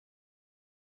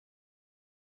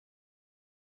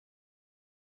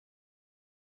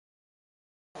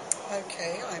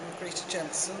Okay, I'm Greta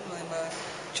Jensen. I'm a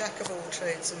jack of all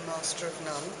trades and master of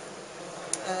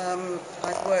none.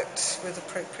 I've worked with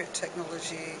appropriate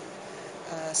technology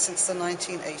since the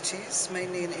 1980s,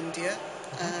 mainly in India,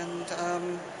 and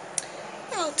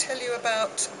I'll tell you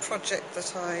about a project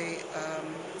that I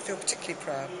feel particularly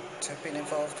proud to have been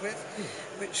involved with,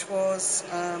 which was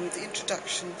the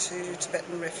introduction to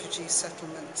Tibetan refugee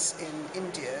settlements in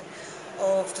India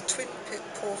of the twin pit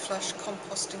pour flush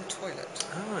composting toilet.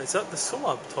 Ah, is that the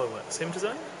Sulab toilet? Same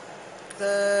design?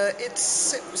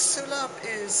 Sulab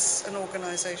is an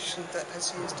organisation that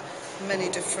has used many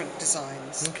different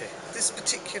designs. Okay. This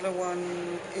particular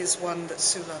one is one that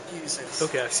Sulab uses.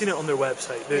 Okay, I've seen it on their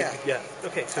website. Yeah.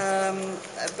 Okay.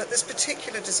 But this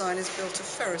particular design is built of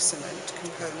ferrocement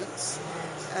components,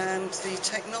 and the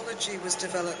technology was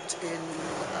developed in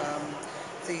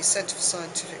the Centre for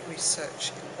Scientific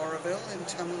Research in Oroville in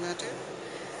Tamil Nadu,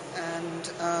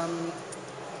 and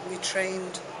we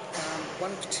trained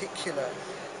one particular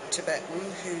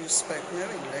Tibetan who spoke no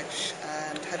English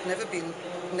and had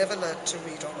never learned to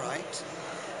read or write.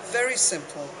 Very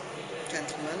simple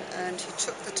gentleman, and he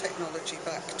took the technology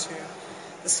back to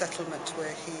the settlement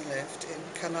where he lived in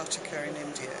Karnataka in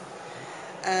India.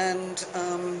 And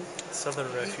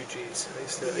Southern refugees.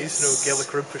 I used to know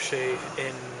Gaelic Rinpoche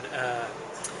in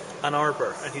Ann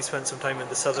Arbor, and he spent some time in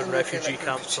the southern refugee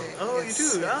camps. Oh, yes,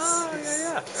 you do? Yes,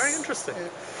 Yeah. Very interesting. Yeah.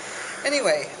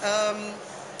 Anyway,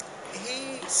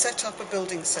 he set up a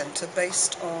building centre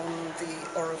based on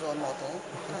the Oroville model,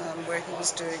 where he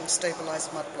was doing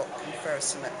stabilised mud block and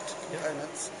ferrocement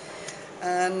components.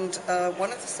 And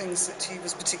one of the things that he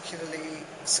was particularly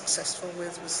successful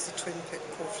with was the twin pit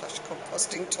pour flush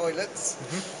composting toilets.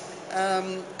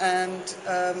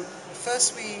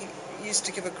 First we used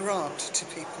to give a grant to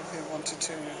people who wanted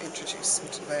to introduce them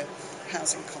to their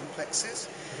housing complexes.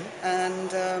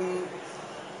 And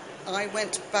I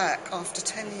went back after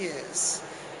 10 years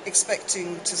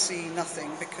expecting to see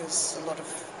nothing, because a lot of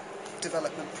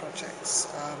development projects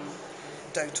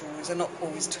are not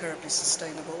always terribly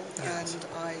sustainable. Yes. And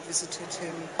I visited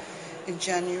him in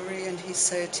January, and he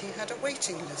said he had a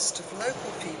waiting list of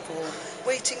local people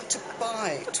waiting to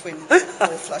buy twin pour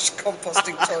flush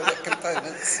composting toilet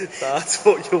components. That's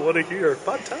what you want to hear.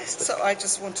 Fantastic. So I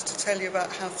just wanted to tell you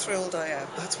about how thrilled I am.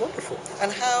 That's wonderful.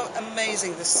 And how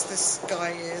amazing this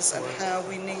guy is, and how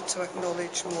we need to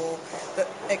acknowledge more that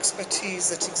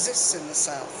expertise that exists in the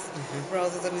South,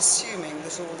 rather than assuming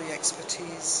that all the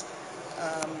expertise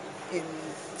in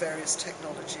various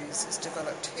technologies is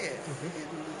developed here in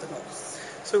the North.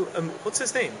 So, what's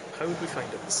his name? How would we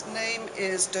find him? His name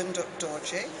is Dunduk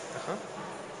Dorje,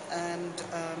 and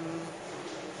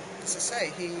as I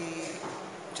say, he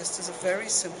just is a very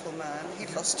simple man. He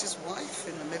lost his wife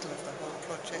in the middle of the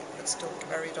whole project, but still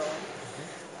carried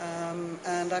on.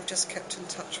 And I've just kept in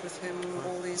touch with him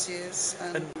all these years.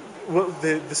 And well,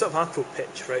 the sort of actual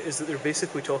pitch, right, is that they're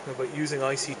basically talking about using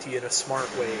ICT in a smart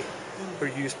way, or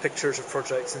use pictures of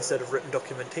projects instead of written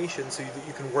documentation, so that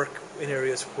you can work in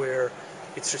areas where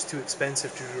it's just too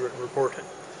expensive to do written reporting.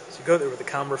 So you go out there with a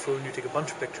camera phone, you take a bunch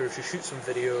of pictures, you shoot some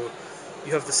video,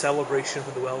 you have the celebration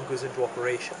when the well goes into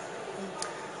operation.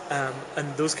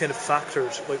 And those kind of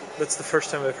factors, like, that's the first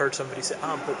time I've heard somebody say,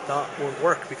 but that won't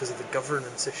work because of the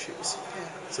governance issues. Yeah.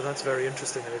 So that's very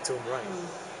interesting in its own right.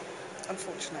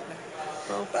 Unfortunately.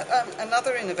 Well, but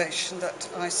another innovation that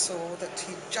I saw that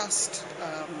he just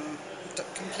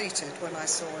completed when I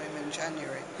saw him in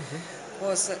January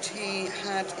was that he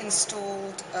had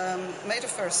installed, made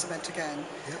of ferrocement again,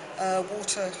 a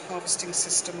water harvesting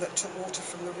system that took water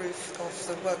from the roof of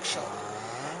the workshop.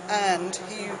 And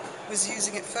he was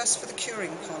using it first for the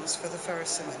curing ponds for the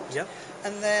ferrocement,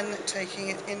 and then taking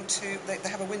it into, they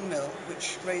have a windmill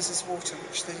which raises water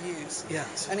which they use,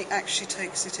 and he actually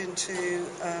takes it into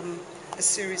a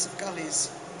series of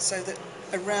gullies, so that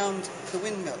around the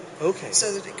windmill,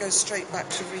 so that it goes straight back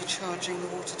to recharging the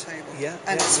water table,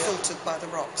 and it's filtered by the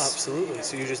rocks. Absolutely.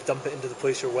 So you just dump it into the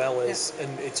place your well is,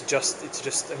 and it's just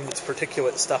I mean, it's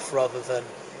particulate stuff rather than.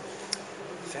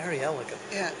 Very elegant.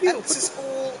 Yeah, and this is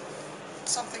all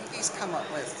something he's come up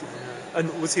with. Yeah.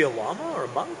 And was he a lama or a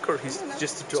monk, or he's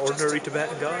just an ordinary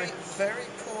Tibetan guy? Very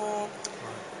poor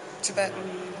Tibetan.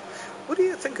 What do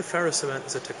you think of ferrocement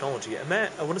as a technology? I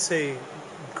want to say,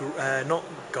 not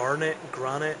granite. I'm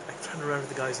trying to remember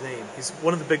the guy's name. He's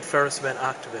one of the big ferrocement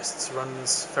activists.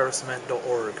 Runs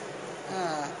ferrocement.org.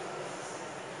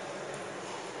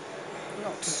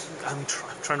 I'm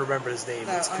trying to remember his name.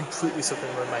 It's completely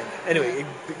slipping my mind. Anyway,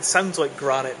 it sounds like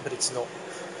granite, but it's not.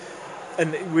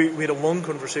 And we had a long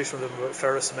conversation with him about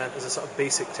ferrocement as a sort of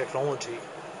basic technology.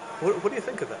 What do you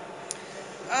think of that?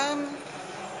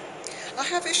 I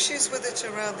have issues with it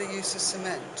around the use of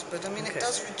cement, but I mean it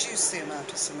does reduce the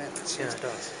amount of cement that's used. Yeah,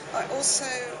 it does. I also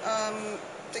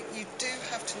think you do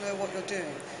have to know what you're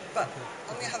doing. But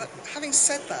on the other, having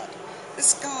said that,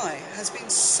 this guy has been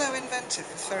so inventive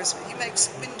with ferrous cement. He makes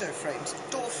window frames,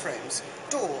 door frames,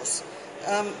 doors,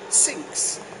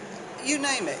 sinks. You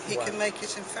name it, he can make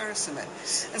it in ferrous cement.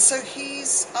 And so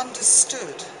he's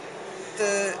understood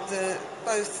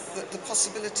both the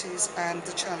possibilities and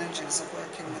the challenges of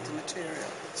working with the material.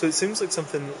 So it seems like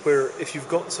something where if you've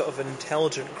got sort of an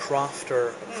intelligent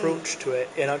crafter approach to it,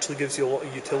 it actually gives you a lot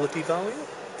of utility value.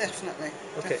 Definitely.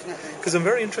 Okay. Definitely. Because I'm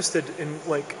very interested in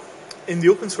the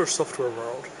open source software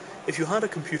world. If you had a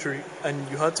computer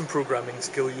and you had some programming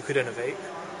skill, you could innovate.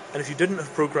 And if you didn't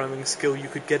have programming skill, you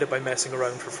could get it by messing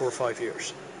around for 4 or 5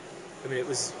 years. I mean, it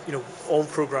was, all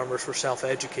programmers were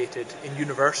self-educated. In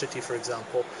university, for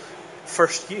example,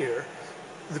 first year,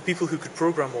 the people who could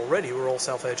program already were all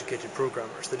self-educated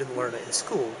programmers. They didn't learn it in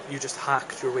school. You just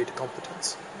hacked your way to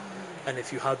competence. And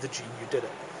if you had the gene, you did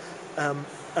it. And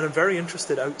I'm very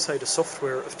interested outside of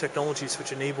software of technologies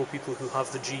which enable people who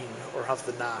have the gene or have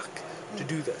the knack to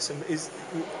do this. And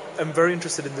I'm very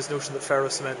interested in this notion that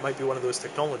ferrocement might be one of those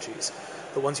technologies.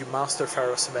 That once you master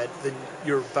ferrocement, then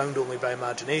you're bound only by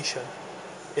imagination,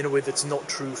 in a way that's not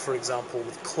true, for example,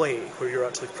 with clay, where you're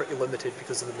actually pretty limited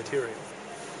because of the material.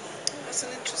 That's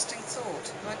an interesting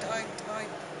thought. I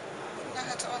don't know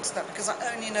how to answer that because I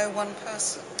only know one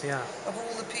person. Yeah. Of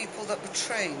all the people that were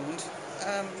trained,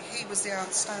 he was the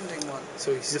outstanding one.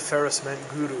 So he's a ferrocement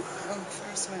guru. Oh,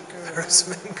 ferrocement guru.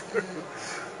 Ferrocement guru.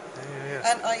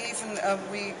 Yeah. And I even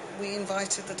we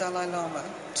invited the Dalai Lama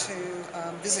to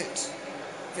visit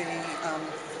the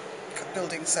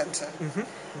building centre,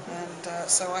 and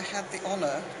so I had the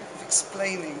honour of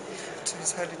explaining to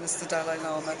His Holiness the Dalai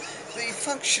Lama the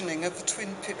functioning of the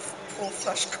twin pit full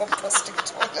flush composting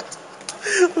toilet.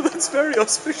 Well, that's very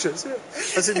auspicious. Yeah.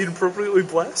 Has it been appropriately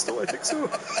blessed? Oh, I think so.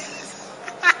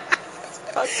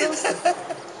 Fantastic.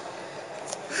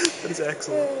 That is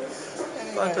excellent.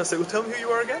 Anyway, Fantastic. Well, tell me who you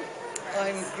are again.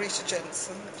 I'm Greta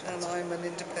Jensen, and I'm an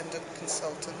independent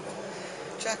consultant,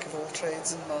 jack of all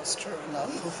trades and master of none.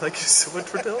 Well, thank you so much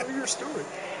for telling me your story.